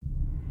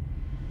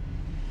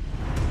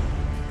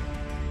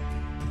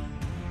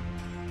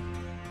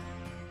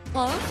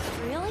Oh,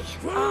 really?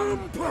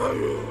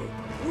 Vampire!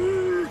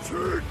 We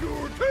take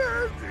your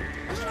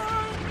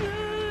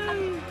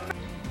candy!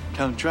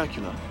 Count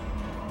Dracula.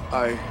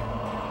 I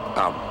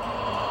am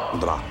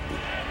Dracula.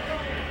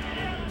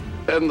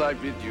 And I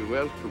bid you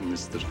welcome,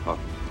 Mr.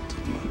 Hunt, to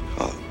my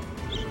house.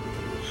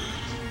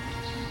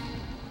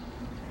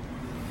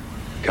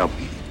 Come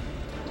in.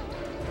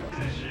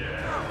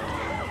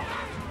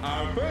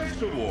 Our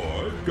first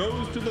award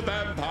goes to the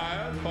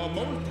vampire for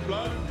most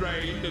blood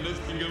drained in a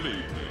single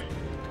evening.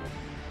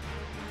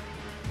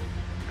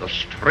 The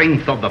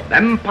strength of the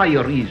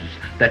vampire is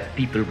that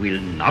people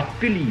will not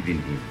believe in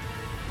him.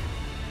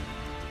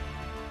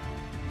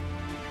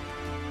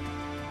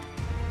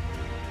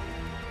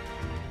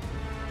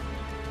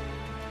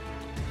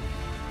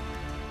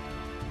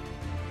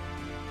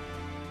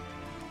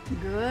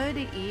 Good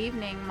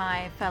evening,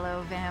 my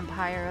fellow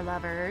vampire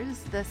lovers.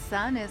 The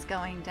sun is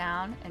going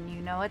down, and you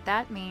know what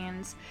that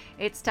means.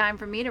 It's time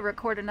for me to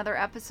record another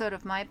episode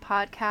of my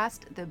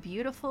podcast, The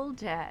Beautiful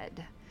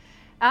Dead.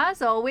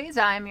 As always,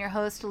 I'm your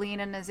host,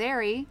 Lena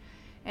Nazari,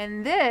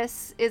 and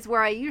this is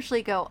where I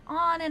usually go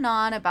on and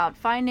on about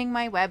finding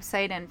my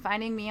website and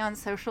finding me on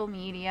social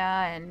media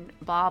and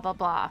blah, blah,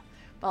 blah.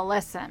 But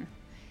listen,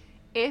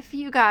 if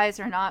you guys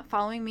are not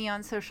following me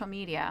on social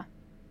media,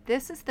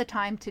 this is the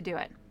time to do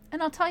it.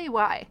 And I'll tell you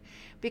why.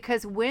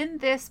 Because when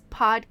this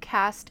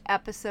podcast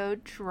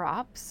episode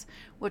drops,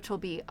 which will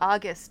be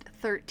August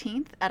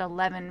 13th at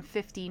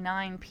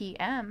 11:59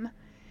 p.m.,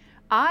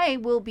 I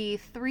will be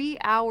 3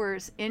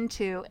 hours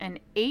into an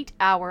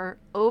 8-hour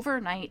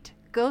overnight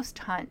ghost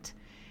hunt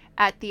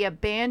at the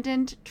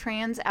abandoned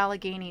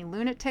Trans-Allegheny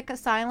Lunatic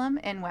Asylum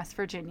in West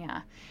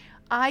Virginia.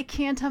 I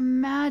can't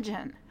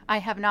imagine I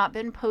have not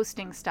been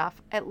posting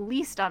stuff, at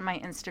least on my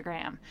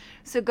Instagram.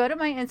 So go to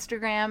my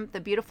Instagram,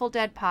 The Beautiful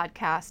Dead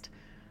Podcast,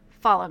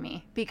 follow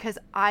me, because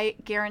I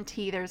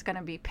guarantee there's going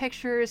to be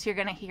pictures. You're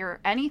going to hear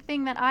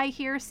anything that I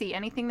hear, see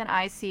anything that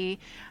I see.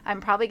 I'm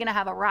probably going to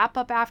have a wrap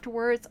up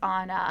afterwards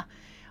on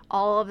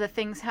all of the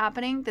things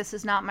happening. This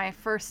is not my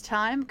first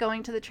time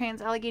going to the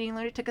Trans-Allegheny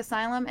Lunatic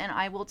Asylum, and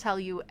I will tell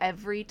you,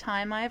 every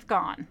time I've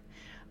gone,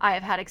 I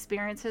have had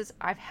experiences.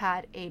 I've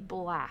had a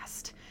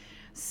blast.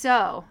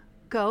 So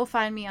go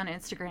find me on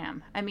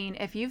Instagram. I mean,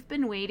 if you've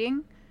been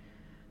waiting,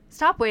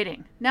 stop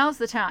waiting. Now's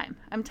the time.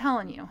 I'm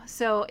telling you.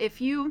 So if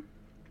you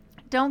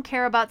don't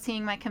care about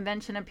seeing my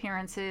convention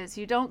appearances,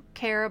 you don't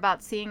care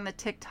about seeing the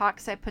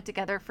TikToks I put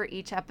together for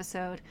each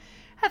episode,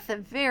 at the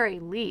very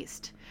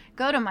least,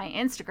 go to my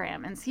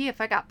Instagram and see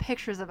if I got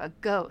pictures of a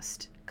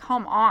ghost.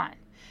 Come on.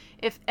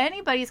 If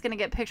anybody's going to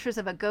get pictures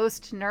of a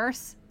ghost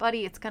nurse,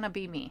 buddy, it's going to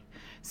be me.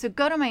 So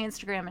go to my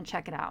Instagram and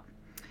check it out.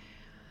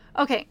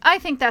 Okay, I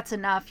think that's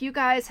enough. You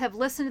guys have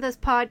listened to this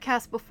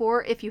podcast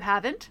before. If you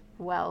haven't,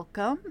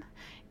 welcome.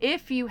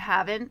 If you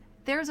haven't,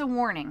 there's a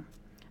warning.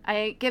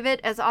 I give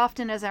it as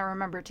often as I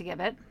remember to give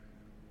it.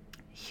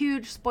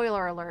 Huge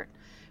spoiler alert.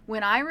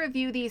 When I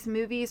review these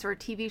movies or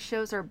TV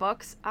shows or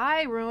books,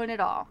 I ruin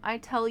it all. I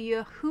tell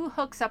you who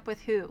hooks up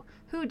with who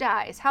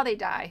dies, how they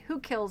die,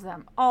 who kills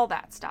them, all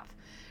that stuff.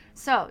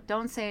 So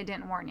don't say I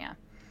didn't warn you.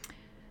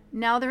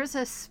 Now there's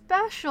a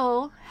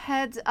special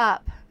heads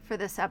up for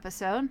this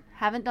episode.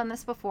 Haven't done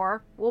this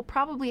before. We'll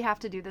probably have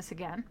to do this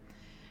again.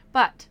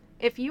 But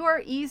if you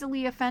are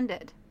easily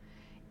offended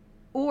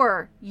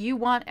or you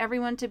want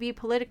everyone to be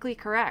politically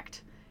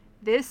correct,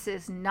 this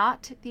is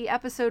not the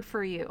episode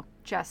for you.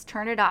 Just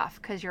turn it off,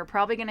 because you're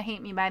probably going to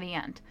hate me by the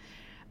end.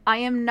 I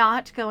am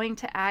not going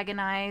to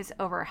agonize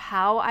over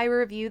how I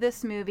review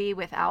this movie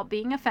without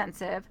being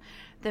offensive.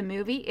 The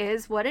movie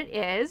is what it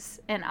is,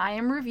 and I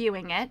am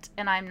reviewing it,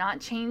 and I'm not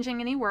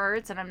changing any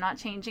words, and I'm not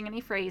changing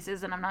any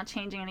phrases, and I'm not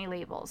changing any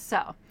labels.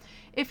 So,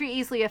 if you're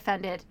easily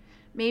offended,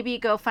 maybe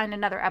go find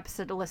another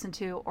episode to listen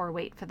to or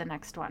wait for the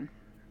next one.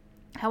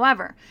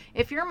 However,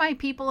 if you're my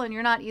people and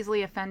you're not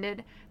easily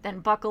offended, then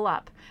buckle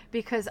up,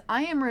 because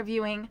I am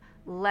reviewing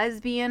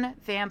Lesbian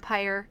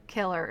Vampire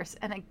Killers.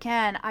 And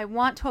again, I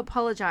want to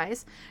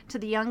apologize to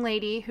the young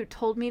lady who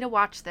told me to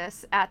watch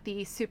this at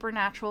the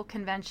Supernatural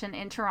Convention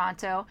in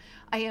Toronto.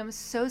 I am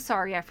so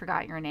sorry I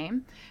forgot your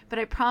name, but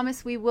I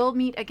promise we will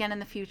meet again in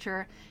the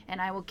future, and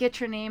I will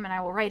get your name and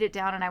I will write it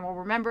down and I will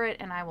remember it,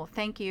 and I will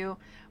thank you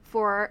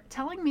for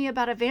telling me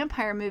about a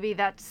vampire movie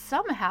that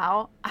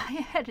somehow I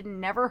had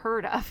never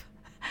heard of.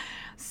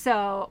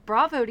 So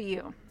bravo to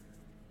you.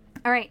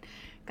 All right,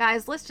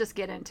 guys, let's just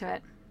get into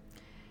it.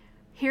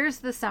 Here's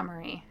the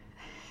summary.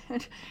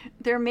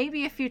 There may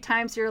be a few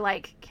times you're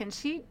like, can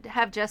she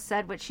have just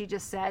said what she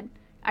just said?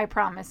 I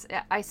promise,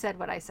 I said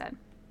what I said.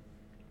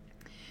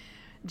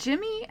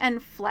 Jimmy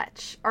and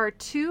Fletch are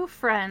two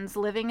friends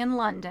living in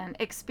London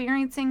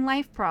experiencing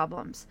life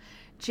problems.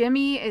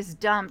 Jimmy is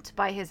dumped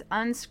by his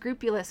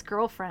unscrupulous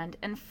girlfriend,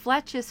 and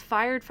Fletch is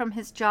fired from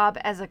his job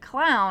as a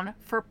clown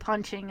for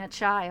punching a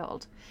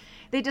child.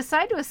 They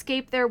decide to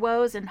escape their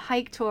woes and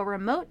hike to a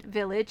remote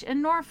village in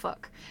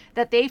Norfolk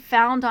that they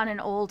found on an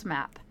old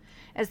map.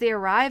 As they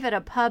arrive at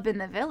a pub in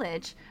the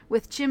village,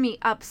 with Jimmy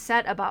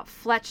upset about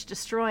Fletch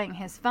destroying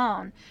his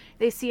phone,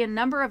 they see a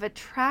number of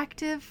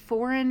attractive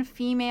foreign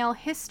female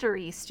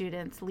history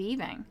students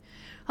leaving.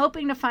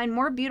 Hoping to find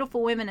more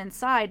beautiful women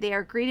inside, they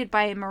are greeted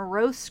by a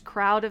morose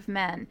crowd of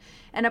men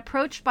and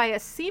approached by a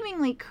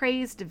seemingly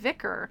crazed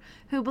vicar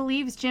who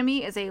believes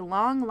Jimmy is a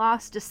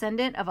long-lost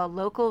descendant of a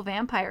local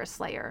vampire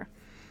slayer.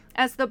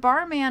 As the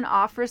barman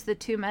offers the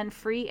two men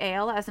free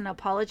ale as an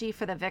apology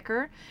for the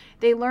vicar,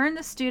 they learn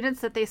the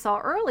students that they saw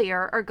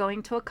earlier are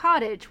going to a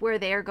cottage where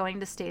they are going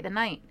to stay the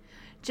night.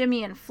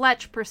 Jimmy and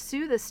Fletch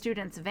pursue the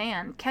students'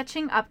 van,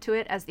 catching up to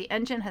it as the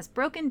engine has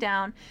broken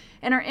down,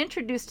 and are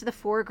introduced to the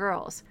four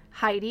girls,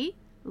 Heidi,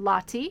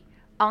 Lottie,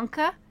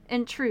 Anka,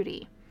 and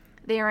Trudy.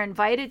 They are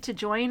invited to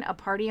join a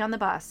party on the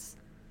bus.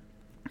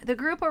 The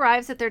group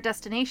arrives at their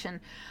destination,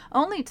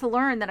 only to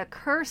learn that a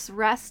curse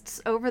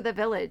rests over the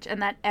village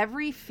and that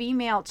every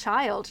female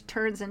child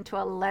turns into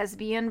a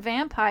lesbian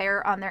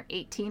vampire on their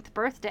 18th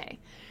birthday.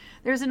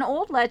 There's an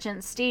old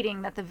legend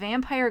stating that the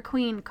vampire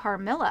queen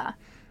Carmilla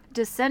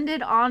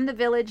descended on the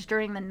village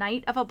during the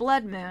night of a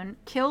blood moon,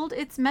 killed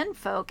its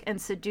menfolk, and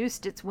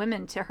seduced its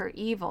women to her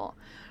evil.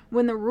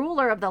 When the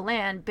ruler of the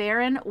land,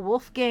 Baron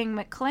Wolfgang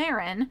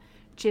McLaren,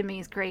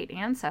 Jimmy's great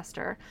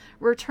ancestor,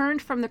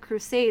 returned from the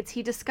Crusades,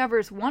 he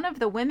discovers one of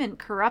the women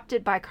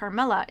corrupted by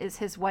Carmilla is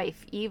his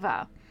wife,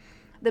 Eva.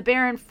 The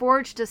Baron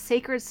forged a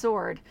sacred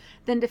sword,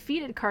 then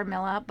defeated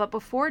Carmilla, but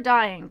before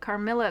dying,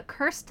 Carmilla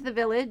cursed the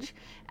village,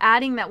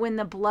 adding that when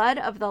the blood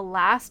of the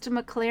last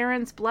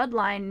McLaren's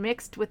bloodline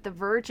mixed with the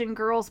virgin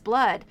girl's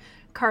blood,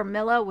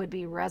 Carmilla would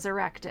be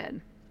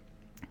resurrected.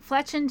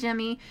 Fletch and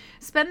Jimmy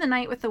spend the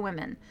night with the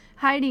women.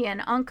 Heidi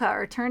and Anka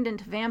are turned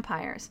into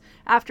vampires.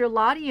 After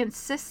Lottie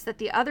insists that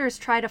the others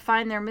try to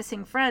find their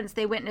missing friends,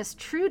 they witness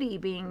Trudy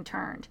being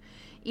turned.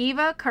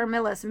 Eva,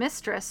 Carmilla's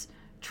mistress,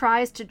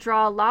 tries to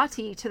draw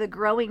Lottie to the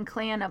growing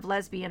clan of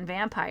lesbian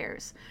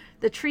vampires.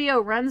 The trio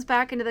runs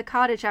back into the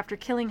cottage after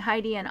killing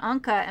Heidi and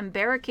Anka and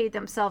barricade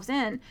themselves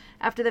in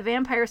after the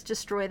vampires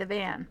destroy the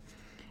van.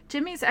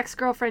 Jimmy's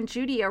ex-girlfriend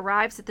Judy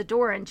arrives at the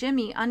door, and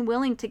Jimmy,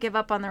 unwilling to give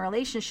up on the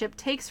relationship,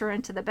 takes her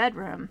into the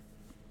bedroom.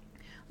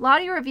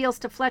 Lottie reveals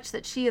to Fletch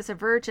that she is a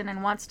virgin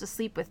and wants to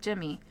sleep with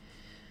Jimmy.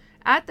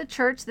 At the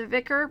church, the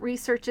vicar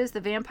researches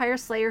the vampire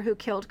slayer who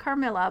killed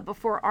Carmilla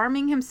before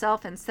arming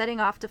himself and setting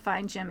off to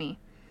find Jimmy.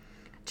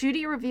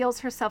 Judy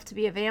reveals herself to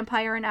be a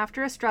vampire, and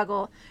after a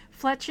struggle,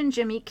 Fletch and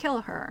Jimmy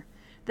kill her.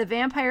 The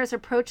vampires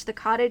approach the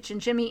cottage,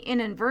 and Jimmy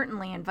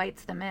inadvertently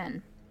invites them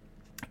in.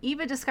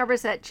 Eva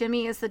discovers that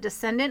Jimmy is the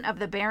descendant of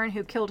the Baron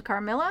who killed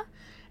Carmilla,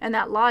 and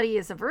that Lottie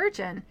is a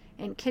virgin,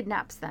 and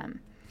kidnaps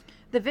them.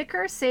 The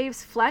vicar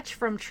saves Fletch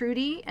from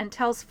Trudy and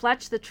tells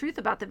Fletch the truth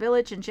about the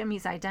village and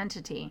Jimmy's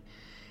identity.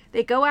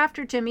 They go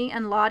after Jimmy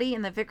and Lottie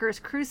in the vicar's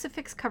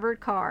crucifix-covered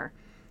car.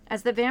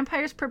 As the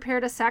vampires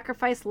prepare to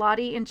sacrifice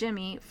Lottie and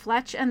Jimmy,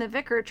 Fletch and the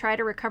vicar try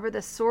to recover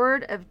the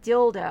sword of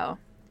Dildo.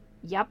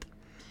 Yep.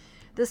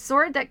 The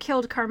sword that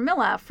killed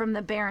Carmilla from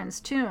the Baron's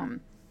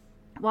tomb.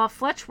 While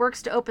Fletch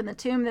works to open the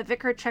tomb, the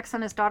vicar checks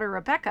on his daughter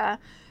Rebecca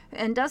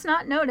and does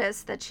not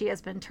notice that she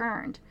has been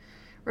turned.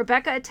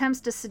 Rebecca attempts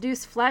to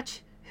seduce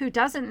Fletch, who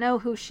doesn't know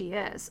who she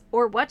is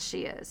or what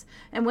she is,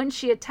 and when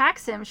she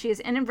attacks him, she is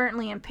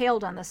inadvertently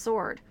impaled on the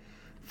sword.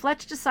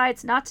 Fletch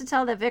decides not to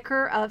tell the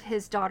vicar of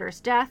his daughter's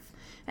death,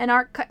 and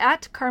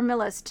at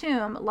Carmilla's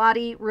tomb,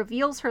 Lottie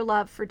reveals her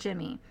love for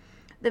Jimmy.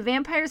 The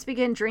vampires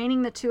begin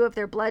draining the two of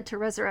their blood to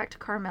resurrect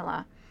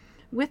Carmilla.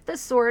 With the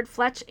sword,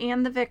 Fletch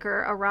and the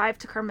vicar arrive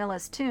to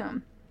Carmilla's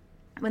tomb.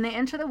 When they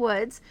enter the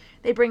woods,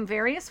 they bring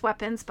various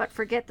weapons but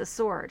forget the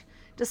sword.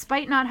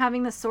 Despite not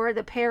having the sword,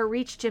 the pair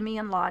reach Jimmy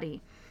and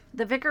Lottie.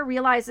 The vicar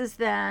realizes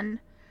then,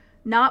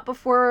 not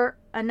before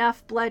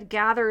enough blood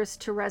gathers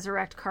to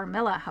resurrect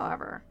Carmilla,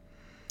 however.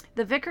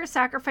 The vicar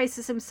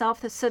sacrifices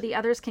himself so the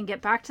others can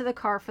get back to the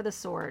car for the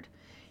sword.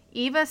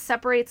 Eva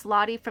separates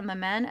Lottie from the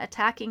men,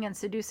 attacking and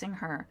seducing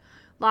her.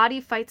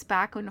 Lottie fights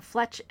back when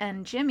Fletch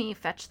and Jimmy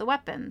fetch the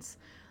weapons.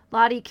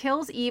 Lottie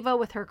kills Eva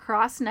with her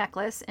cross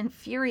necklace,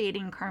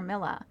 infuriating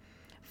Carmilla.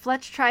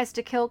 Fletch tries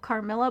to kill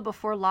Carmilla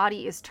before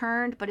Lottie is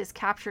turned, but is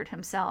captured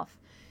himself.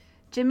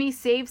 Jimmy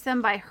saves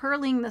them by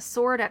hurling the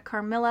sword at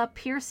Carmilla,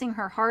 piercing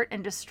her heart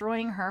and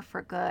destroying her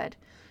for good.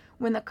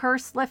 When the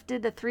curse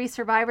lifted, the three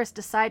survivors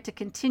decide to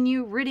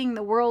continue ridding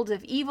the world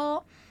of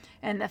evil,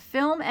 and the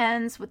film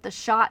ends with the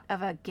shot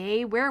of a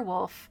gay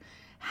werewolf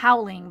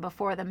howling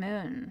before the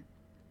moon.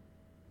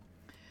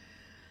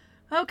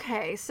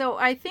 Okay, so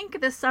I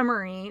think the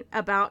summary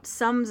about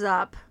sums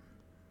up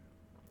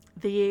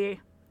the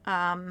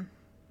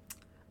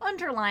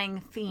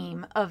underlying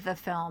theme of the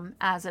film,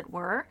 as it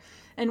were,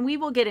 and we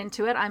will get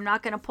into it. I'm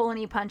not going to pull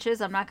any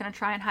punches. I'm not going to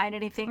try and hide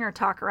anything or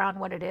talk around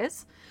what it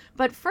is.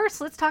 But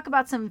first, let's talk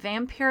about some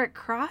vampiric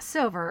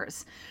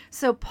crossovers.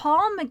 So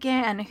Paul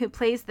McGann, who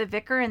plays the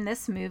vicar in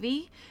this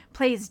movie,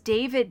 plays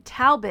David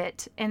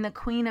Talbot in The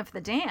Queen of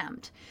the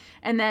Damned.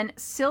 And then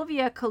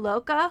Sylvia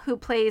Coloca, who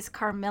plays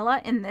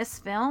Carmilla in this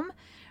film,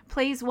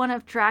 plays one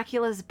of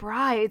Dracula's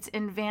brides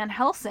in Van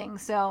Helsing.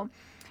 So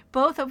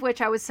both of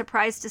which I was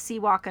surprised to see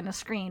walk on a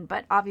screen,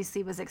 but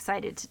obviously was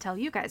excited to tell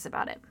you guys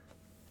about it.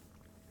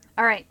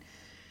 All right.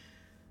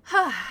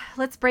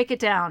 Let's break it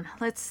down.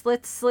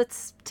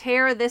 Let's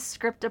tear this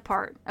script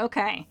apart.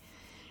 Okay.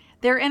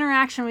 Their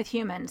interaction with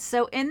humans.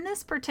 So in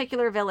this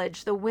particular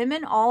village, the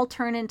women all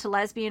turn into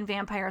lesbian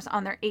vampires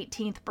on their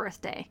 18th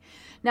birthday.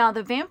 Now,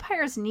 the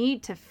vampires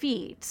need to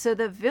feed, so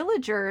the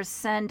villagers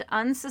send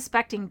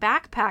unsuspecting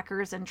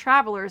backpackers and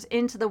travelers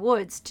into the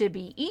woods to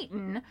be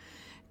eaten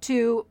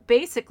to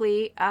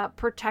basically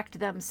protect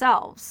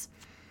themselves.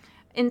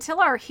 Until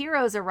our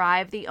heroes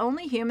arrive, the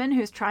only human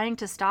who's trying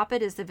to stop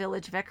it is the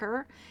village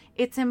vicar.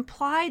 It's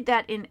implied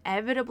that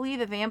inevitably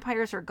the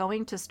vampires are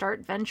going to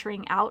start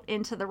venturing out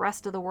into the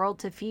rest of the world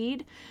to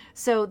feed.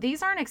 So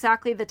these aren't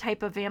exactly the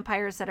type of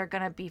vampires that are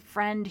going to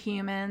befriend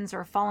humans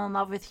or fall in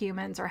love with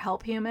humans or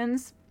help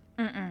humans.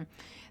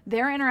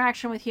 Their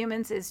interaction with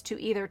humans is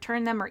to either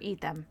turn them or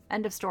eat them.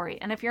 End of story.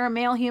 And if you're a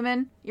male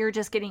human, you're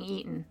just getting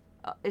eaten.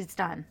 It's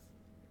done.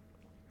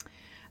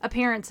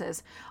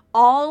 Appearances.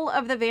 All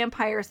of the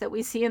vampires that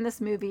we see in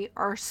this movie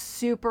are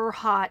super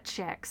hot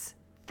chicks.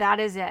 That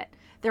is it.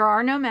 There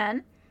are no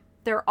men.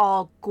 They're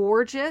all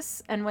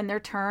gorgeous. And when they're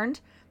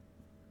turned,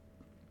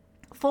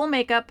 full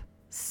makeup,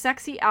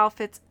 sexy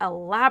outfits,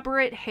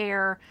 elaborate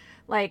hair.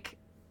 Like,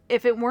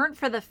 if it weren't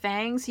for the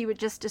fangs, you would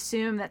just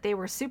assume that they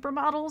were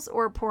supermodels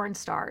or porn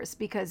stars,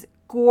 because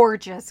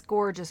gorgeous,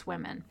 gorgeous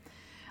women.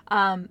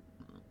 And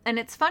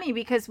it's funny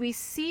because we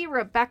see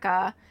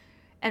Rebecca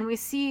and we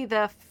see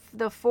the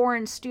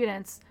foreign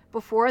students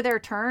before they're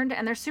turned,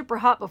 and they're super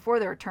hot before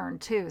they're turned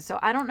too. So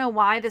I don't know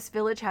why this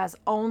village has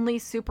only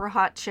super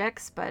hot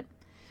chicks, but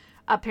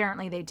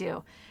apparently they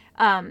do.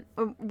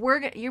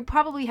 You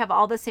probably have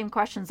all the same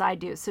questions I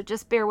do, so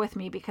just bear with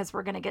me because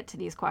we're going to get to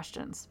these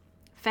questions.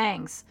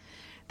 Fangs.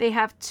 They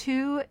have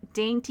 2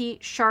 dainty,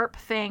 sharp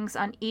fangs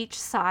on each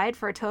side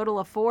for a total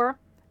of 4.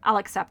 I'll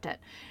accept it.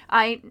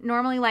 I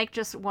normally like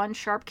just 1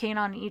 sharp cane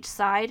on each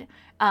side.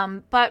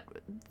 But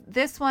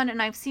this one,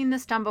 and I've seen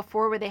this done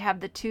before where they have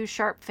the 2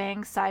 sharp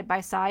fangs side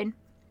by side.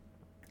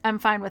 I'm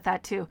fine with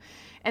that too.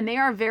 And they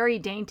are very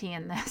dainty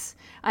in this.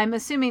 I'm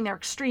assuming they're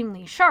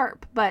extremely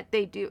sharp, but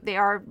they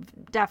are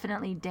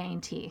definitely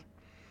dainty.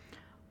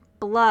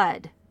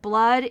 Blood.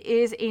 Blood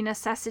is a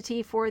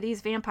necessity for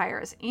these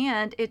vampires,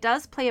 and it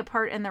does play a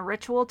part in the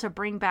ritual to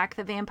bring back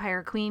the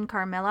vampire queen,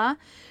 Carmilla.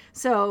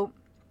 So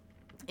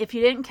if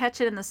you didn't catch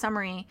it in the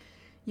summary,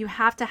 you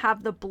have to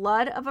have the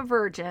blood of a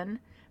virgin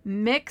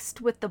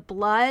mixed with the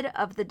blood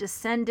of the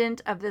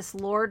descendant of this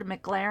Lord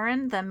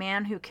McLaren, the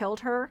man who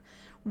killed her.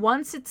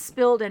 Once it's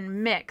spilled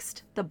and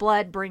mixed, the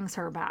blood brings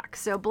her back.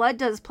 So blood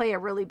does play a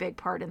really big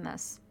part in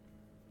this.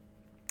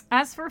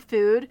 As for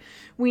food,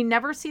 we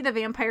never see the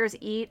vampires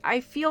eat.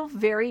 I feel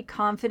very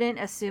confident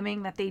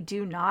assuming that they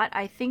do not.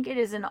 I think it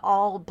is an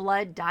all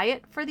blood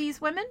diet for these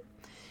women,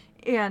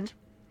 and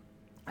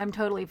I'm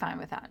totally fine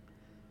with that.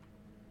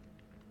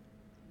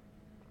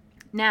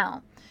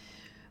 Now,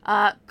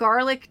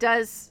 garlic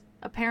does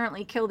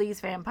apparently kill these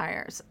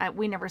vampires.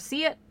 We never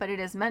see it, but it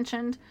is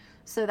mentioned.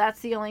 So that's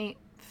the only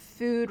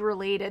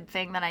food-related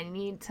thing that I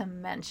need to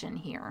mention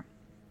here.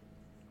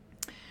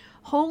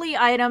 Holy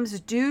items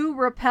do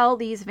repel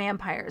these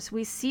vampires.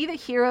 We see the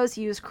heroes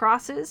use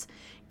crosses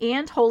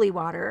and holy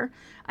water.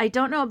 I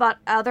don't know about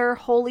other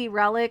holy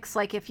relics,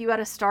 like if you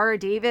had a Star of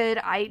David,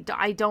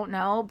 I don't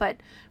know, but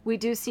we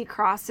do see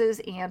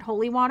crosses and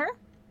holy water.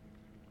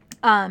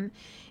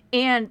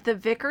 And the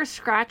vicar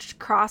scratched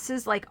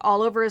crosses like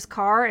all over his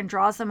car and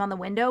draws them on the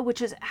window,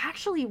 which is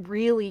actually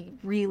really,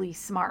 really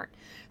smart.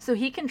 So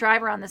he can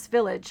drive around this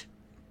village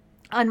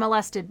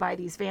unmolested by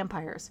these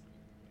vampires.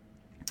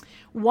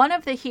 One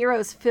of the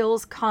heroes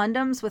fills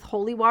condoms with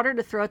holy water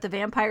to throw at the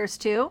vampires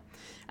too.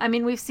 I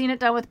mean, we've seen it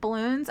done with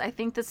balloons. I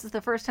think this is the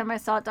first time I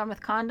saw it done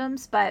with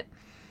condoms, but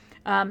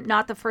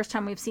not the first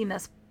time we've seen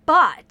this.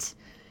 But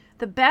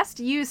the best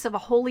use of a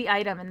holy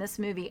item in this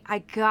movie, I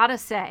gotta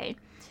say,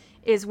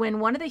 is when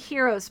one of the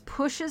heroes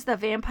pushes the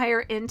vampire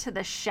into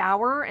the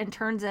shower and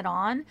turns it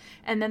on,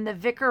 and then the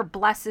vicar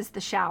blesses the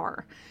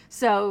shower.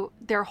 So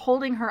they're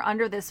holding her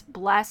under this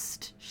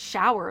blessed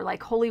shower,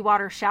 like holy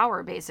water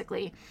shower,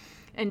 basically,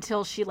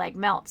 until she like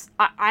melts.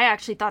 I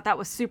actually thought that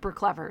was super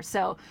clever.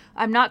 So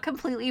I'm not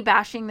completely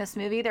bashing this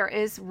movie. There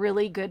is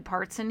really good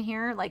parts in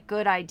here, like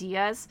good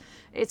ideas.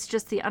 It's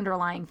just the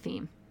underlying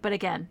theme. But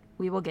again,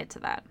 we will get to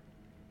that.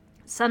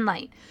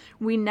 Sunlight.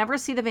 We never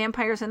see the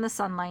vampires in the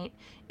sunlight.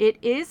 It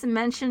is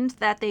mentioned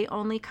that they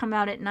only come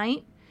out at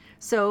night.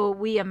 So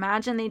we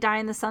imagine they die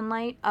in the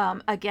sunlight.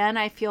 Again,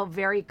 I feel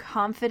very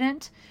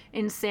confident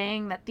in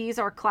saying that these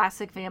are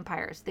classic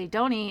vampires. They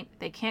don't eat.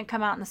 They can't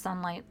come out in the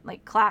sunlight.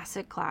 Like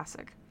classic.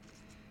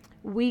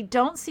 We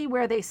don't see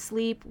where they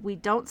sleep. We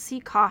don't see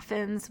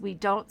coffins. We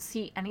don't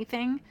see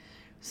anything.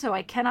 So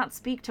I cannot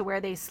speak to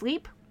where they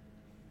sleep.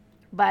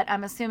 But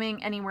I'm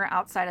assuming anywhere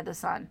outside of the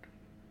sun.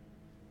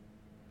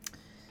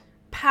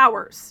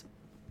 Powers.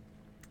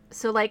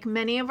 So like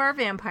many of our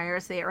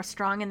vampires, they are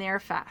strong and they are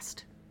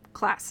fast.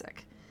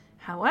 Classic.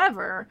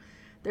 However,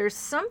 there's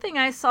something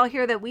I saw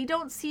here that we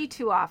don't see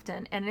too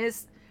often, and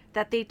is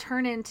that they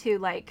turn into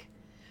like,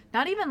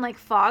 not even like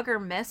fog or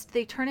mist,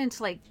 they turn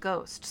into like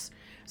ghosts.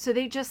 So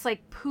they just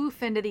like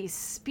poof into these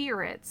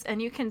spirits,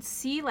 and you can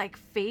see like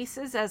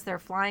faces as they're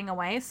flying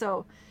away.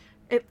 So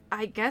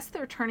I guess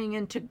they're turning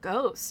into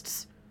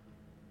ghosts.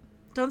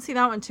 Don't see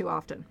that one too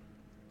often.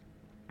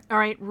 All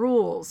right,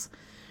 rules.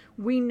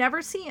 We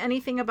never see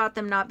anything about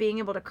them not being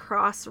able to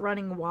cross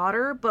running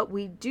water, but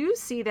we do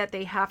see that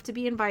they have to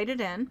be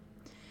invited in.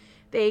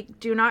 They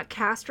do not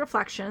cast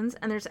reflections,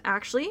 and there's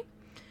actually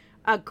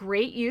a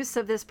great use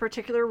of this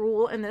particular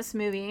rule in this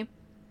movie.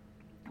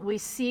 We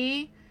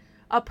see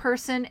a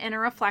person in a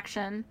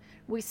reflection.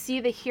 We see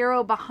the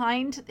hero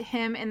behind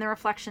him in the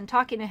reflection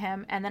talking to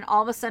him, and then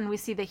all of a sudden we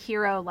see the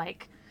hero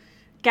like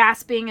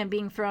gasping and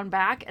being thrown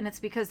back, and it's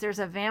because there's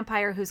a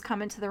vampire who's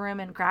come into the room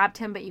and grabbed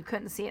him, but you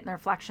couldn't see it in the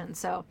reflection.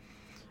 So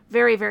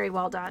very, very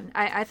well done.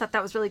 I thought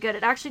that was really good.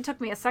 It actually took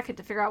me a second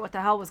to figure out what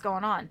the hell was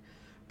going on,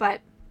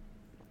 but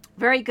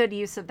very good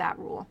use of that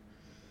rule.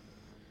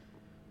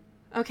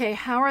 Okay,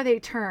 how are they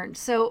turned?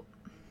 So,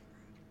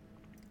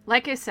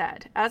 like I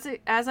said,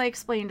 as I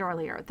explained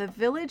earlier, the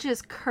village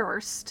is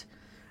cursed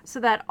so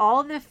that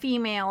all the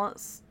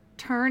females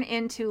turn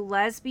into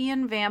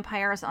lesbian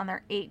vampires on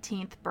their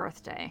 18th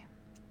birthday.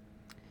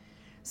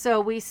 So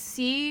we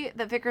see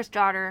the vicar's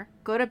daughter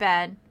go to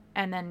bed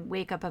and then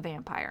wake up a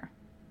vampire.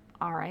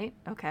 All right,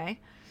 okay.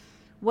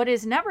 What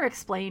is never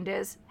explained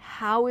is,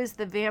 how is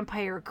the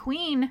vampire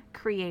queen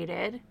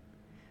created?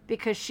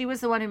 Because she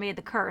was the one who made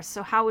the curse.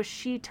 So how was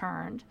she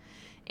turned?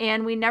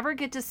 And we never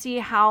get to see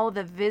how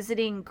the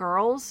visiting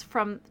girls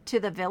to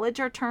the village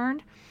are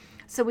turned.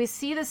 So we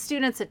see the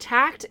students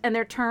attacked and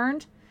they're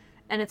turned,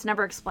 and it's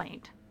never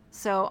explained.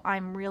 So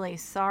I'm really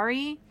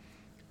sorry.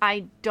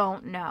 I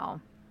don't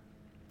know.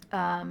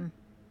 I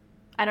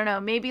don't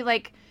know. Maybe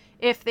like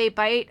if they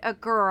bite a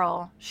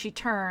girl, she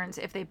turns.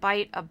 If they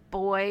bite a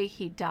boy,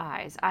 he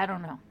dies. I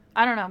don't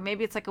know.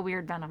 Maybe it's like a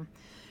weird venom.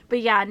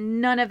 But yeah,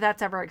 none of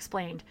that's ever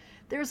explained.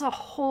 There's a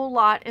whole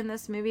lot in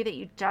this movie that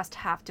you just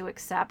have to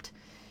accept.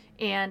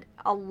 And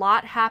a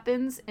lot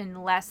happens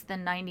in less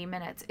than 90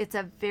 minutes. It's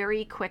a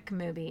very quick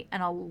movie,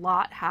 and a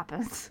lot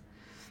happens.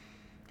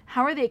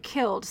 How are they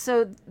killed?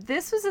 So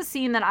this was a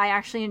scene that I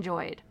actually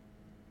enjoyed.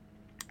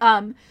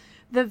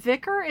 The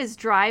vicar is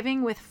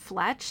driving with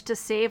Fletch to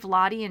save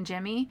Lottie and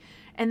Jimmy.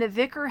 And the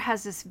vicar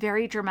has this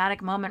very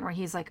dramatic moment where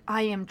he's like,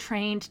 I am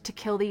trained to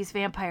kill these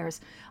vampires.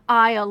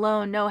 I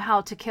alone know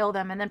how to kill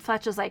them. And then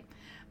Fletch is like,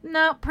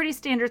 no, pretty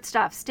standard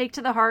stuff. Stake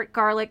to the heart,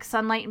 garlic,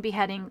 sunlight, and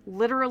beheading.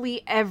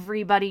 Literally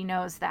everybody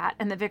knows that.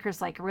 And the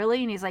vicar's like,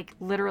 really? And he's like,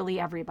 literally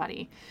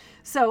everybody.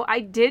 So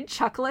I did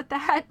chuckle at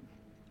that.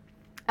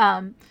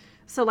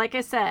 So like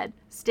I said,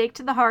 stake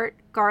to the heart,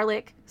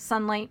 garlic,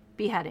 sunlight,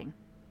 beheading.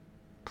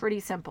 Pretty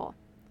simple.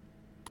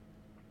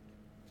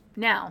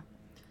 Now,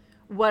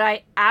 what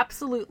I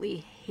absolutely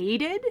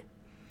hated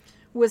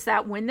was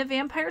that when the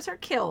vampires are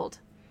killed,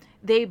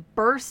 they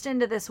burst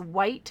into this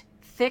white,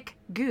 thick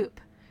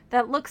goop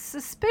that looks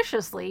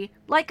suspiciously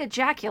like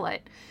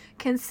ejaculate.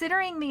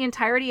 Considering the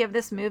entirety of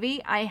this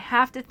movie, I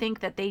have to think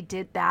that they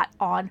did that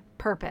on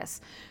purpose.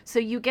 So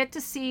you get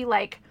to see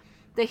like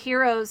the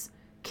heroes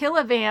kill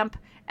a vamp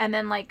and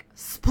then like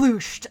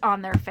splooshed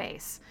on their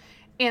face.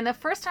 And the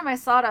first time I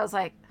saw it, I was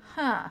like,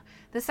 huh.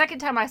 The second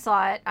time I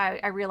saw it,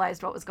 I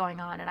realized what was going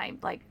on, and I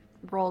like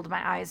rolled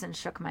my eyes and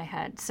shook my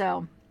head.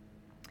 So,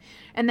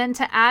 and then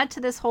to add to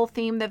this whole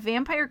theme, the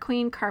vampire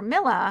queen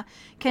Carmilla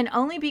can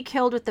only be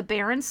killed with the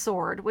Baron's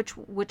sword,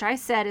 which I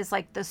said is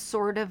like the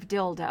sword of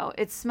dildo.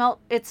 It's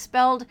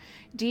spelled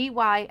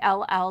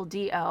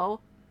Dyldo,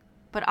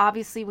 but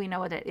obviously we know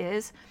what it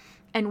is.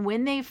 And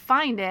when they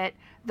find it,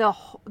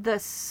 the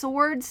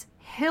sword's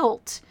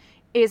hilt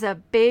is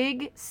a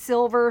big,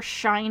 silver,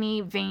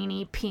 shiny,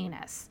 veiny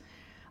penis.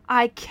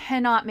 I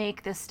cannot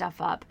make this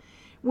stuff up.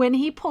 When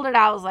he pulled it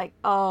out, I was like,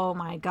 oh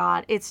my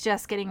God, it's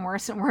just getting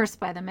worse and worse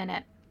by the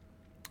minute.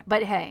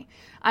 But hey,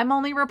 I'm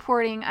only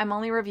reporting, I'm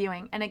only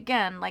reviewing. And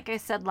again, like I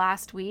said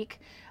last week,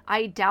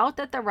 I doubt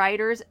that the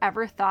writers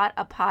ever thought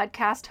a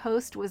podcast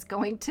host was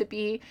going to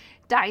be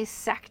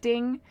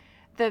dissecting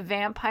the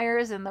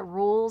vampires and the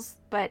rules,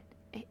 but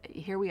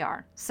here we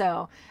are.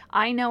 So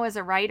I know as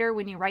a writer,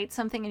 when you write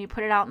something and you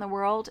put it out in the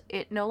world,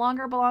 it no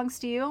longer belongs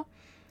to you.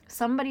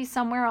 Somebody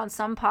somewhere on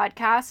some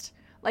podcast,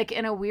 like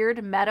in a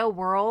weird meta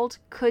world,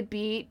 could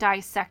be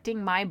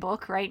dissecting my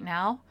book right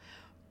now.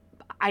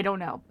 I don't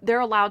know.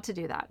 They're allowed to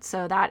do that.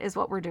 So that is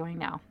what we're doing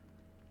now.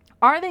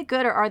 Are they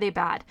good or are they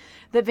bad?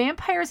 The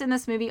vampires in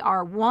this movie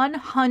are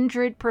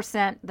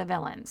 100% the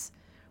villains.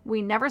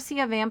 We never see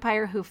a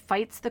vampire who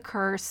fights the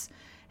curse,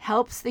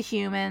 helps the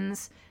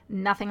humans,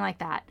 nothing like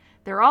that.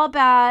 They're all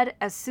bad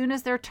as soon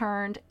as they're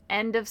turned.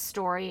 End of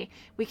story.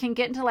 We can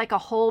get into like a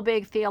whole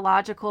big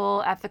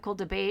theological, ethical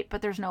debate,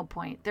 but there's no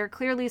point. They're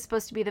clearly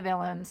supposed to be the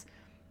villains.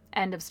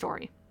 End of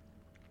story.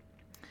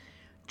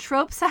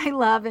 Tropes I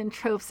love and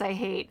tropes I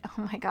hate.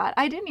 Oh my God.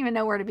 I didn't even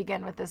know where to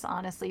begin with this,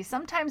 honestly.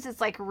 Sometimes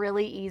it's like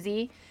really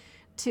easy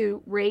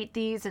to rate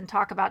these and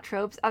talk about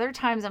tropes. Other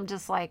times I'm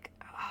just like,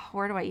 oh,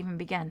 where do I even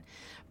begin?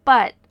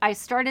 But I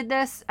started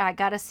this. I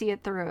got to see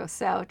it through.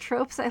 So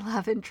tropes I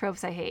love and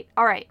tropes I hate.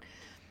 All right.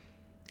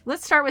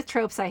 Let's start with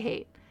tropes I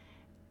hate.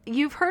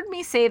 You've heard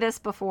me say this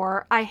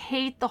before. I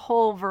hate the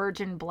whole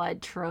virgin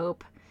blood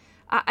trope.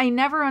 I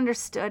never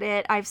understood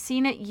it. I've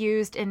seen it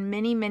used in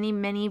many, many,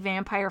 many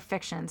vampire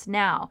fictions.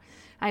 Now,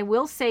 I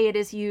will say it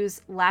is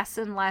used less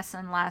and less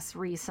and less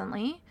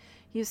recently.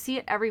 You see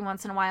it every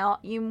once in a while.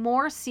 You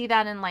more see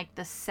that in like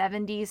the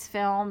 70s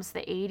films,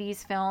 the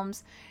 80s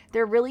films.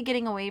 They're really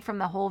getting away from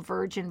the whole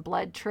virgin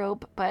blood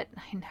trope, but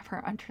I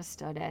never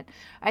understood it.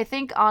 I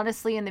think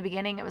honestly in the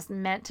beginning it was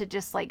meant to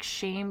just like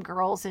shame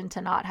girls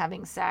into not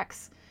having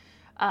sex.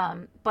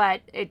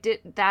 But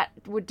that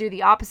would do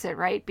the opposite,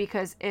 right?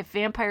 Because if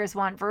vampires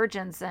want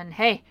virgins, then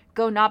hey,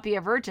 go not be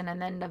a virgin,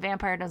 and then the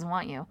vampire doesn't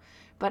want you.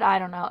 But I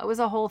don't know. It was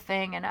a whole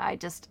thing, and I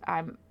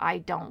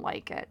don't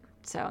like it.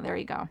 So there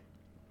you go.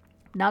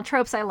 Now,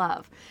 tropes I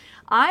love.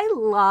 I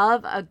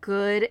love a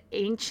good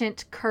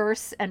ancient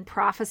curse and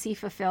prophecy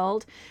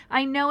fulfilled.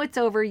 I know it's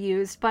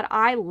overused, but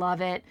I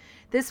love it.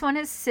 This one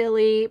is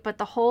silly, but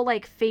the whole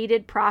like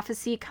fated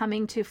prophecy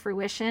coming to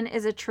fruition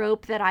is a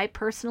trope that I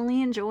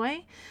personally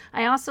enjoy.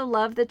 I also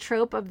love the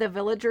trope of the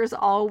villagers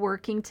all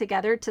working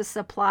together to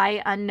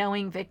supply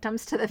unknowing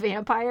victims to the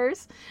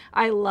vampires.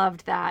 I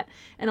loved that.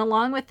 And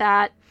along with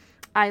that,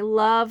 I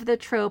love the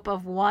trope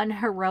of one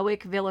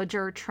heroic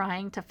villager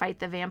trying to fight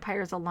the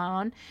vampires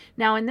alone.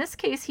 Now, in this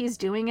case, he's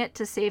doing it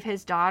to save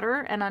his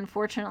daughter, and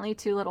unfortunately,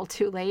 too little,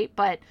 too late.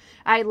 But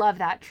I love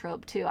that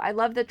trope, too. I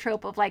love the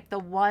trope of, like, the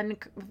one,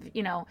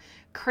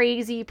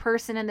 crazy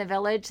person in the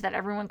village that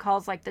everyone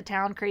calls, like, the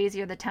town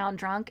crazy or the town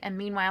drunk. And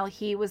meanwhile,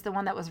 he was the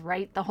one that was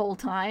right the whole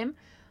time.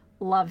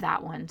 Love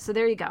that one. So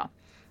there you go.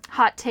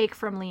 Hot take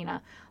from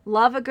Lena.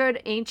 Love a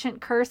good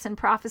ancient curse and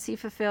prophecy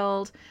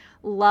fulfilled.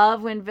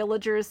 Love when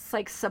villagers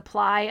like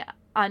supply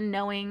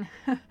unknowing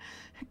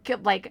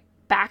like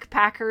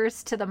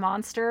backpackers to the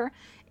monster,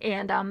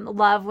 and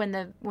love when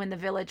the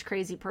village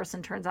crazy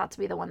person turns out to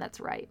be the one that's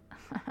right.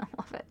 I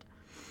love it.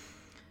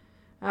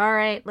 All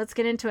right, let's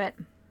get into it.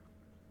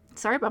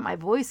 Sorry about my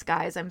voice,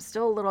 guys. I'm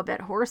still a little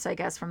bit hoarse, I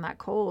guess, from that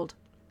cold.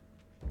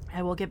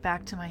 I will get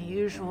back to my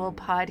usual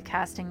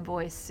podcasting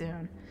voice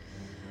soon.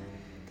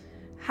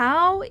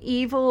 How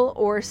evil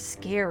or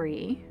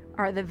scary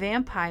are the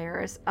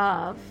vampires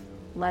of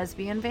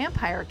Lesbian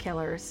Vampire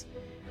Killers?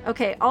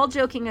 Okay, all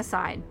joking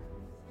aside,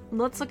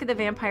 let's look at the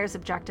vampires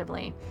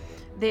objectively.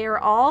 They are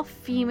all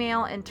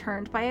female and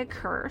turned by a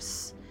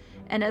curse,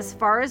 and as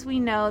far as we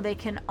know, they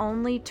can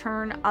only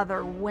turn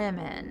other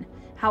women.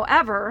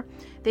 However,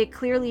 they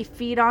clearly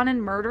feed on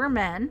and murder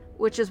men,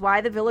 which is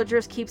why the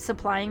villagers keep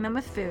supplying them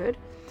with food.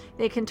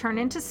 They can turn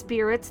into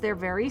spirits. They're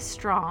very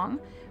strong.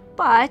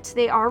 But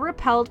they are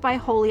repelled by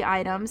holy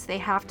items. They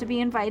have to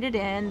be invited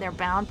in. They're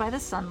bound by the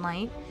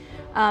sunlight.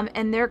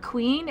 And their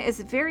queen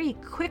is very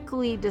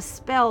quickly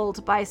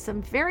dispelled by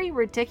some very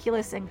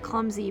ridiculous and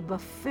clumsy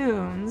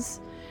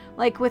buffoons.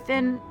 Like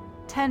within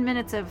 10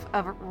 minutes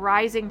of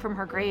rising from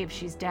her grave,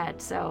 she's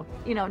dead. So,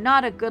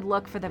 not a good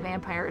look for the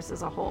vampires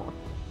as a whole.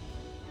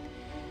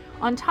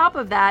 On top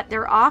of that,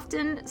 they're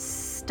often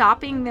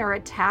stopping their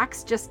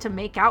attacks just to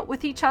make out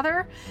with each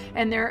other,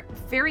 and they're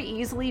very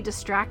easily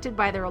distracted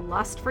by their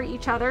lust for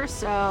each other.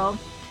 So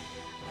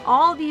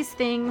all these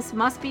things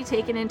must be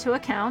taken into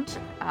account,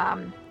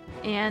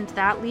 and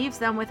that leaves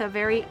them with a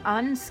very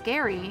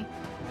unscary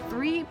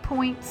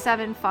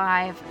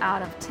 3.75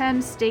 out of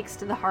 10 stakes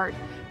to the heart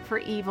for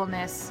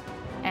evilness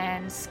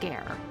and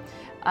scare.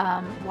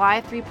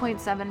 Why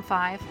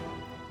 3.75?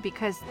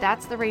 Because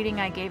that's the rating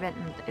I gave it,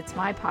 and it's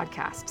my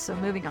podcast. So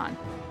moving on.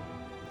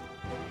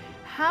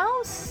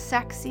 How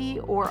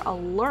sexy or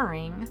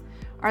alluring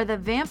are the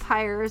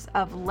vampires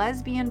of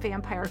Lesbian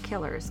Vampire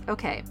Killers?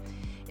 Okay,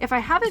 if I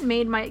haven't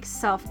made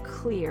myself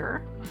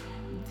clear,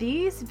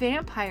 these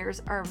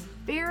vampires are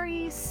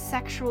very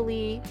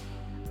sexually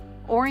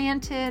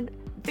oriented,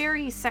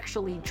 very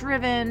sexually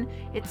driven.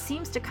 It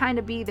seems to kind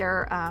of be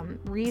their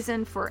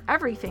reason for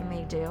everything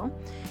they do.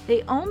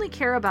 They only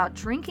care about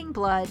drinking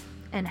blood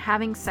and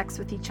having sex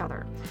with each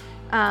other.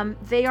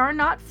 They are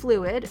not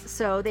fluid,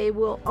 so they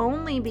will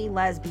only be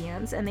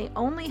lesbians, and they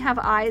only have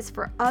eyes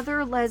for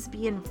other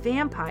lesbian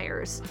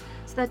vampires.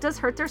 So that does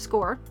hurt their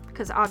score,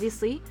 because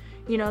obviously,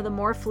 the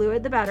more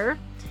fluid, the better.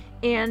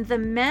 And the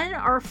men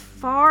are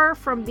far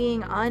from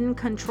being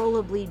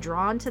uncontrollably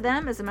drawn to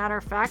them. As a matter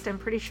of fact, I'm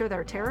pretty sure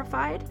they're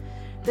terrified.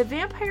 The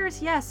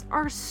vampires, yes,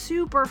 are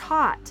super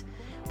hot.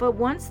 But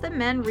once the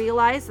men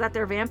realize that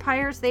they're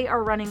vampires, they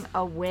are running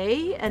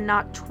away and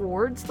not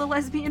towards the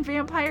lesbian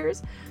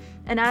vampires.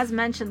 And as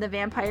mentioned, the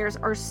vampires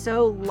are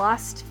so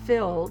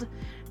lust-filled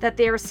that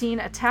they are seen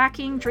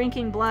attacking,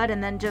 drinking blood,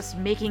 and then just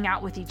making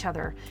out with each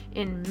other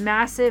in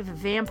massive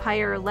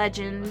vampire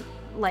legend,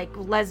 like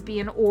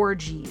lesbian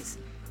orgies.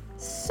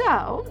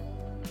 So,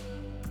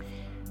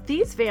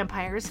 these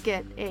vampires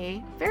get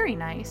a very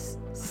nice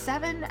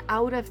 7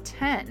 out of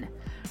 10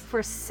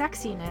 for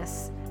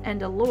sexiness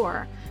and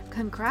allure.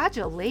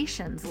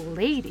 Congratulations,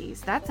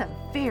 ladies. That's a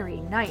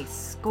very nice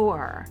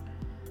score.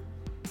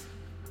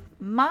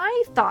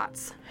 My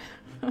thoughts.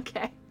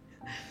 Okay.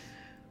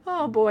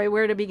 Oh boy,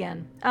 where to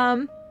begin?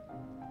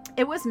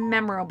 It was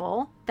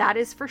memorable, that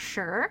is for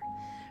sure.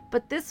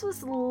 But this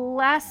was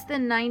less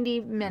than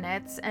 90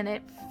 minutes and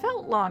it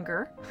felt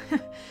longer.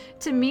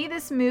 To me,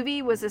 this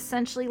movie was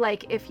essentially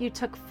like if you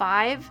took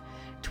 5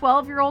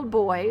 12-year-old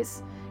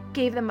boys,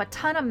 gave them a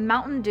ton of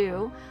Mountain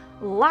Dew,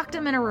 locked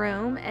them in a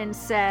room and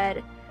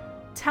said,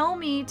 tell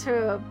me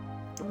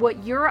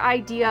what your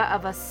idea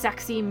of a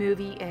sexy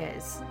movie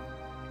is.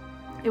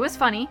 It was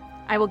funny.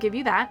 I will give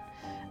you that.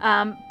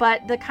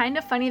 But the kind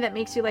of funny that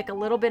makes you like a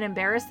little bit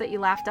embarrassed that you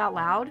laughed out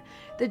loud.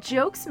 The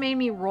jokes made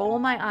me roll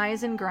my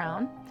eyes and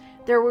groan.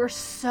 There were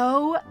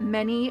so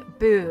many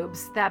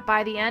boobs that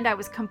by the end I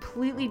was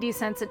completely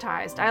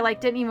desensitized. I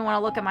didn't even want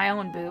to look at my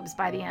own boobs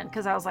by the end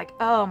because I was like,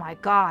 oh my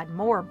God,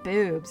 more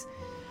boobs.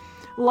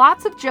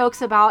 Lots of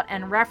jokes about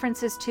and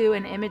references to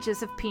and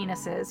images of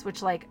penises,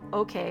 which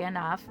okay,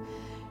 enough.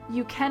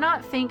 You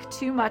cannot think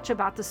too much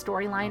about the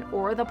storyline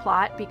or the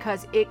plot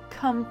because it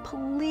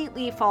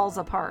completely falls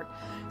apart.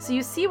 So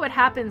you see what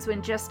happens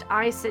when just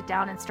I sit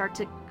down and start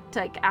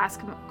to ask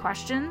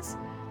questions.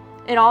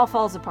 It all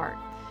falls apart.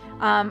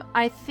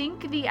 I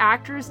think the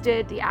actors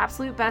did the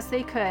absolute best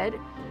they could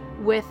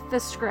with the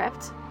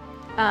script,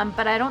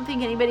 but I don't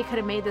think anybody could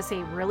have made this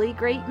a really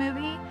great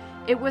movie.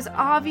 It was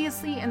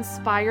obviously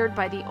inspired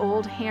by the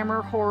old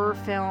Hammer horror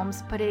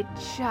films, but it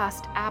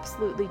just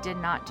absolutely did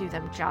not do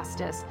them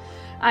justice.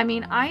 I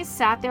mean, I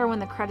sat there when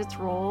the credits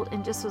rolled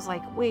and just was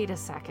like, wait a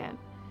second.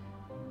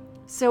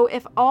 So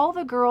if all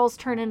the girls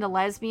turn into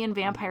lesbian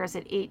vampires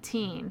at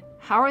 18,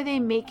 how are they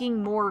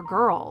making more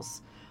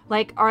girls?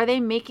 Are they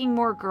making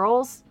more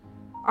girls?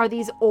 Are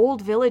these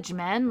old village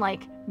men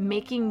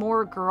making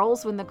more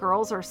girls when the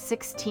girls are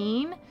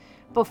 16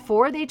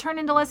 before they turn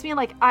into lesbian?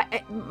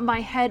 My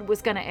head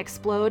was going to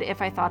explode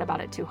if I thought about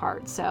it too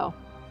hard. So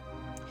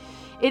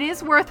it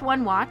is worth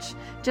one watch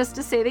just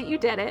to say that you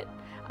did it.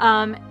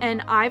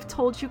 And I've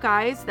told you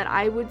guys that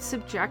I would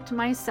subject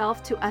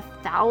myself to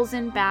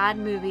 1,000 bad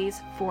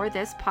movies for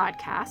this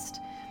podcast.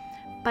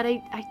 But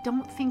I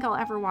don't think I'll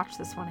ever watch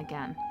this one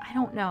again. I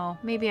don't know.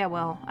 Maybe I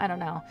will. I don't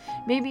know.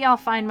 Maybe I'll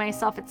find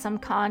myself at some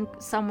con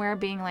somewhere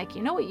being like,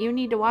 you know what you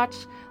need to watch?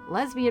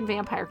 Lesbian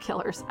Vampire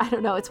Killers. I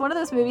don't know. It's one of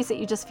those movies that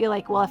you just feel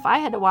like, well, if I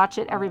had to watch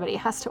it, everybody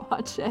has to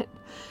watch it.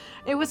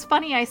 It was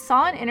funny. I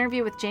saw an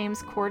interview with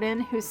James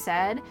Corden who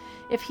said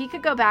if he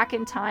could go back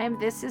in time,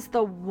 this is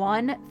the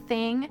one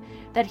thing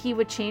that he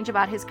would change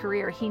about his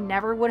career. He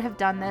never would have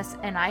done this,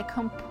 and I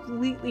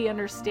completely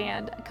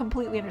understand.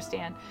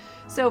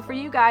 So for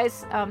you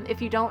guys,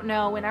 if you don't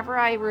know, whenever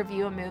I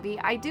review a movie,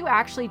 I do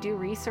actually do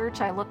research.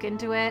 I look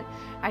into it.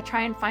 I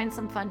try and find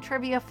some fun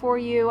trivia for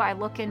you. I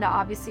look into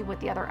obviously what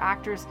the other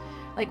actors,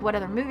 what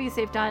other movies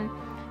they've done.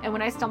 And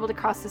when I stumbled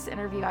across this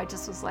interview, I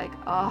just was like,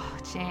 oh,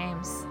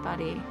 James,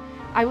 buddy.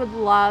 I would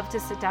love to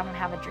sit down and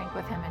have a drink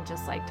with him and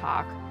just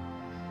talk.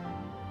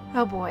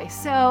 Oh boy.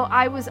 So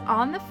I was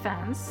on the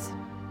fence,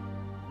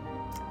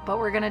 but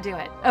we're going to do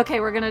it. Okay,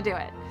 we're going to do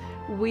it.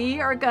 We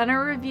are going to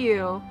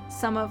review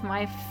some of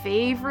my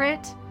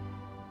favorite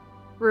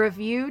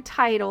review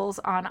titles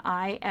on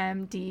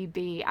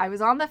IMDb. I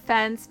was on the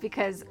fence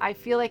because I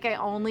feel like I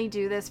only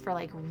do this for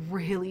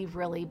really,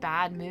 really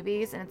bad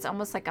movies, and it's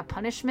almost like a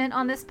punishment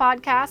on this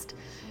podcast.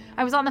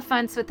 I was on the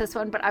fence with this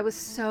one, but I was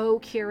so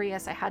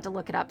curious I had to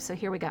look it up, so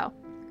here we go.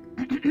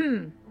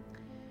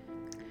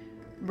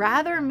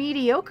 Rather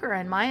mediocre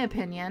in my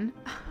opinion.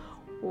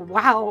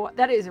 Wow,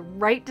 that is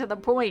right to the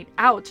point.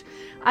 Ouch.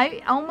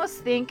 I almost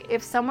think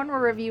if someone were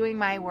reviewing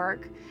my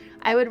work,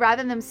 I would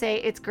rather them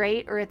say it's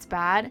great or it's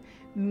bad.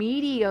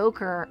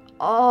 Mediocre.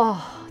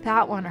 Oh,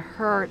 that one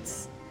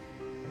hurts.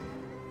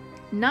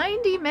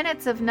 90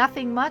 minutes of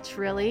nothing much,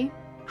 really.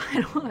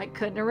 I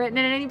couldn't have written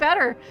it any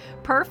better.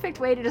 Perfect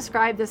way to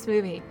describe this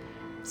movie.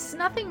 It's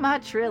nothing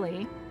much,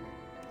 really.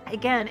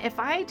 Again, if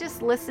I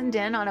just listened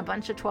in on a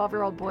bunch of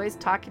 12-year-old boys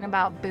talking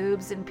about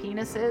boobs and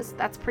penises,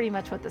 that's pretty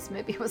much what this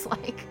movie was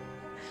like.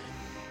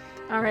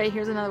 All right,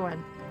 here's another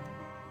one.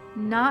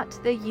 Not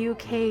the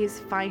UK's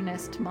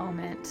finest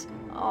moment.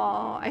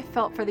 Oh, I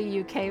felt for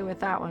the UK with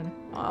that one.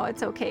 Oh,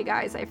 it's okay,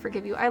 guys. I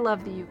forgive you. I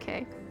love the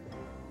UK.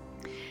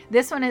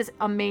 This one is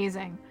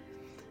amazing.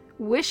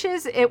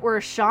 Wishes it were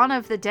Shaun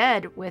of the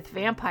Dead with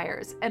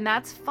vampires. And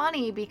that's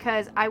funny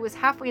because I was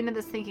halfway into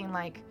this thinking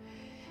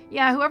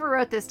yeah, whoever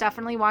wrote this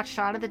definitely watched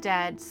Shaun of the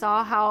Dead,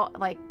 saw how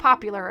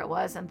popular it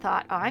was and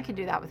thought, oh, I can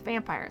do that with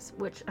vampires,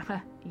 which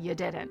you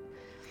didn't.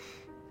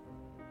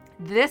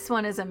 This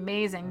one is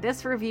amazing.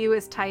 This review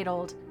is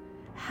titled,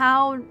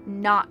 How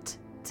Not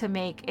to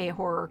Make a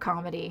Horror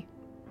Comedy.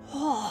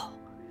 Oh,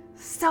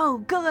 so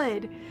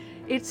good.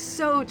 It's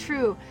so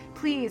true.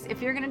 Please,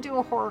 if you're going to do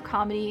a horror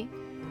comedy,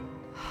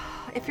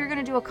 if you're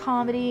going to do a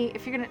comedy,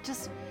 if you're going to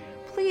just...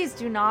 please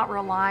do not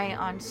rely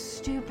on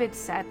stupid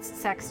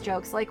sex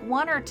jokes.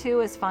 1 or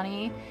 2 is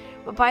funny,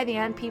 but by the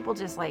end, people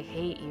just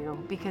hate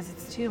you because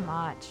it's too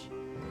much.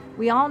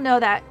 We all know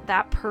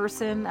that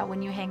person that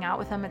when you hang out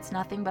with them, it's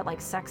nothing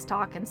but sex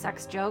talk and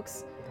sex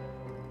jokes.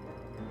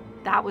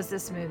 That was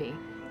this movie.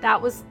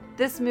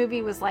 This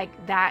movie was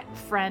that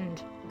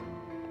friend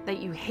that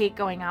you hate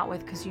going out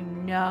with because you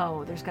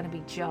know there's going to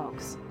be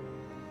jokes.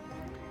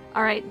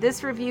 All right,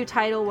 this review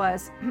title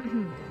was,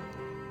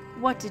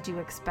 What Did You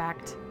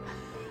Expect?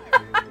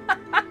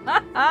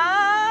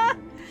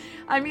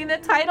 I mean, the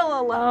title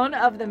alone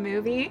of the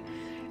movie,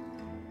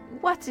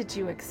 what did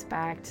you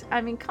expect?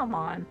 I mean, come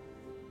on.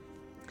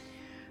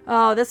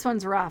 Oh, this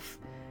one's rough.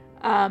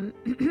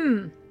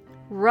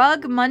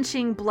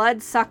 Rug-munching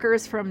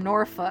bloodsuckers from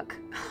Norfolk.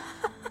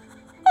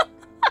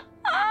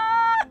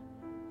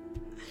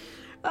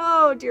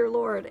 Oh, dear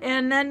Lord.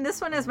 And then this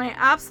one is my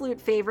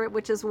absolute favorite,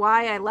 which is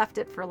why I left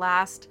it for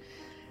last.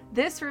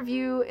 This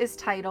review is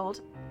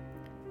titled,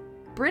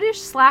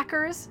 British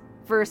Slackers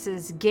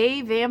versus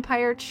Gay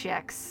Vampire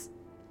Chicks.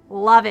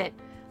 Love it.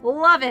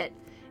 Love it.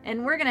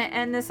 And we're going to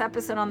end this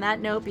episode on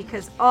that note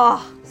because,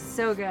 oh,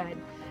 so good.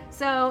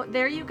 So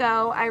there you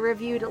go. I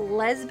reviewed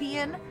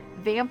Lesbian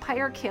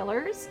Vampire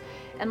Killers.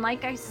 And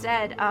like I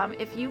said,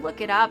 if you look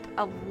it up,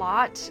 a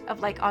lot of,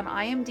 like, on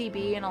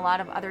IMDb and a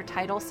lot of other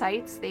title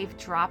sites, they've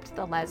dropped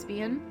the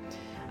lesbian.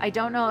 I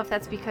don't know if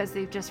that's because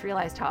they've just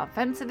realized how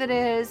offensive it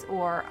is,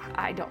 or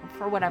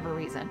for whatever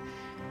reason.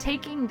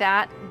 Taking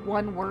that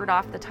one word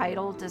off the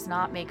title does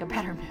not make a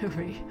better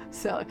movie.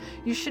 So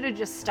you should have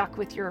just stuck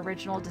with your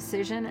original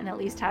decision and at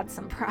least had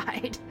some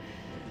pride.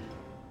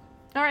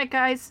 All right,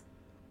 guys.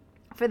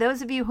 For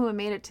those of you who have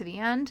made it to the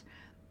end,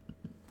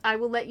 I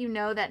will let you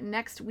know that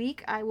next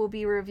week I will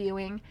be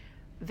reviewing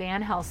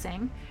Van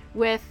Helsing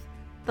with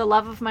the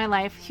love of my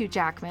life, Hugh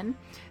Jackman.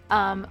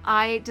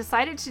 I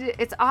decided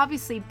it's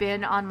obviously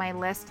been on my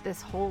list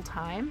this whole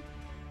time,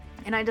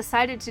 and I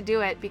decided to do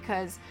it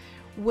because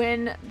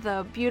when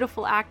the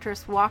beautiful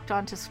actress walked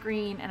onto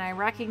screen and I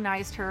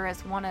recognized her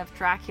as one of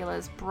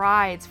Dracula's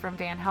brides from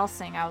Van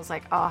Helsing, I was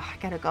like, oh, I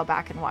gotta go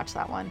back and watch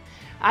that one.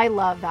 I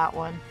love that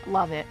one.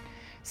 Love it.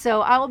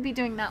 So I will be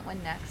doing that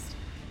one next.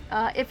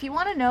 If you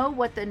want to know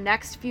what the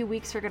next few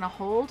weeks are going to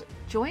hold,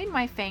 join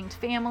my Fanged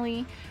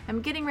family.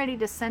 I'm getting ready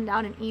to send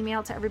out an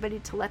email to everybody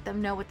to let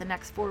them know what the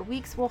next 4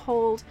 weeks will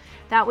hold.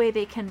 That way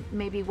they can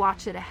maybe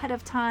watch it ahead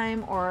of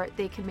time, or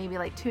they can maybe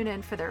like tune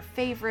in for their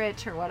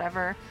favorite or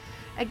whatever.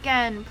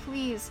 Again,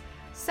 please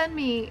send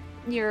me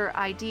your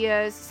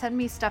ideas. Send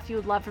me stuff you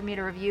would love for me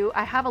to review.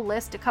 I have a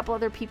list. A couple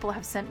other people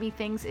have sent me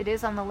things. It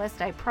is on the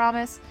list, I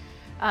promise.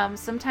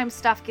 Sometimes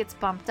stuff gets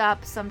bumped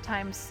up.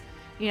 Sometimes,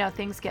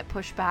 things get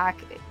pushed back.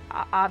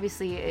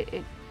 Obviously,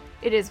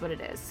 it is what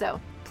it is. So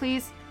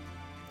please,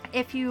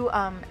 if you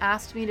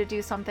asked me to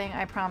do something,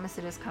 I promise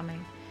it is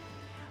coming.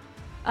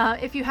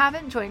 If you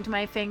haven't joined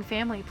my Fang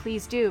family,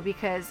 please do,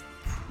 because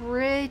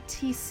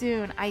pretty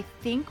soon, I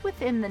think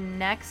within the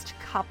next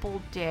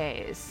couple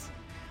days,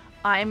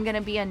 I'm going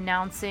to be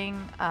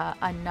announcing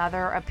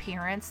another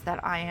appearance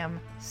that I am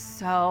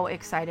so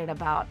excited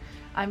about.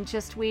 I'm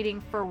just waiting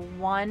for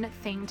one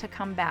thing to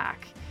come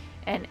back.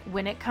 And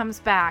when it comes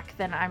back,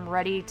 then I'm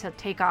ready to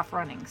take off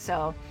running.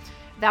 So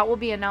that will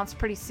be announced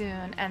pretty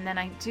soon. And then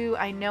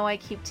I know I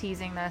keep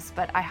teasing this,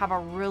 but I have a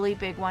really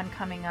big one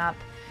coming up.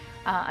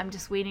 I'm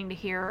just waiting to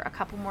hear a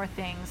couple more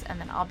things, and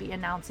then I'll be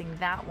announcing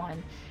that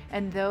one.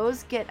 And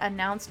those get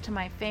announced to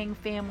my Fang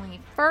family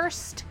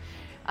first.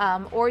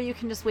 Or you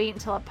can just wait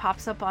until it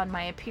pops up on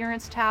my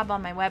appearance tab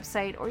on my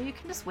website, or you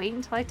can just wait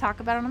until I talk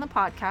about it on the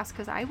podcast,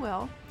 because I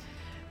will.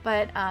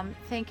 But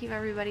thank you,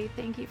 everybody.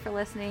 Thank you for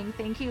listening.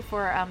 Thank you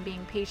for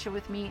being patient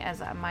with me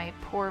as my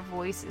poor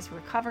voice is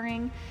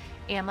recovering.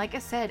 And like I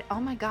said, oh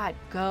my God,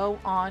 go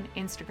on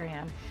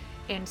Instagram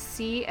and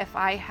see if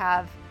I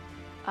have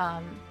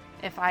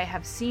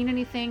seen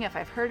anything, if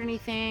I've heard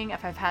anything,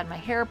 if I've had my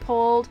hair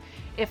pulled,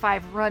 if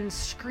I've run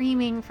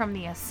screaming from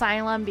the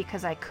asylum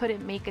because I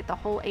couldn't make it the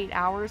whole 8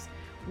 hours,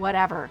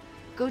 whatever.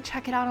 Go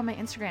check it out on my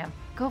Instagram.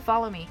 Go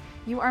follow me.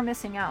 You are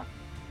missing out.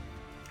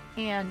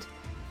 And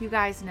you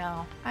guys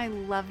know I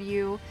love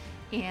you,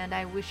 and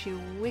I wish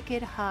you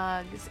wicked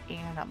hugs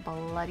and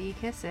bloody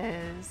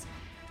kisses.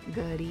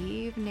 Good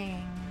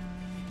evening.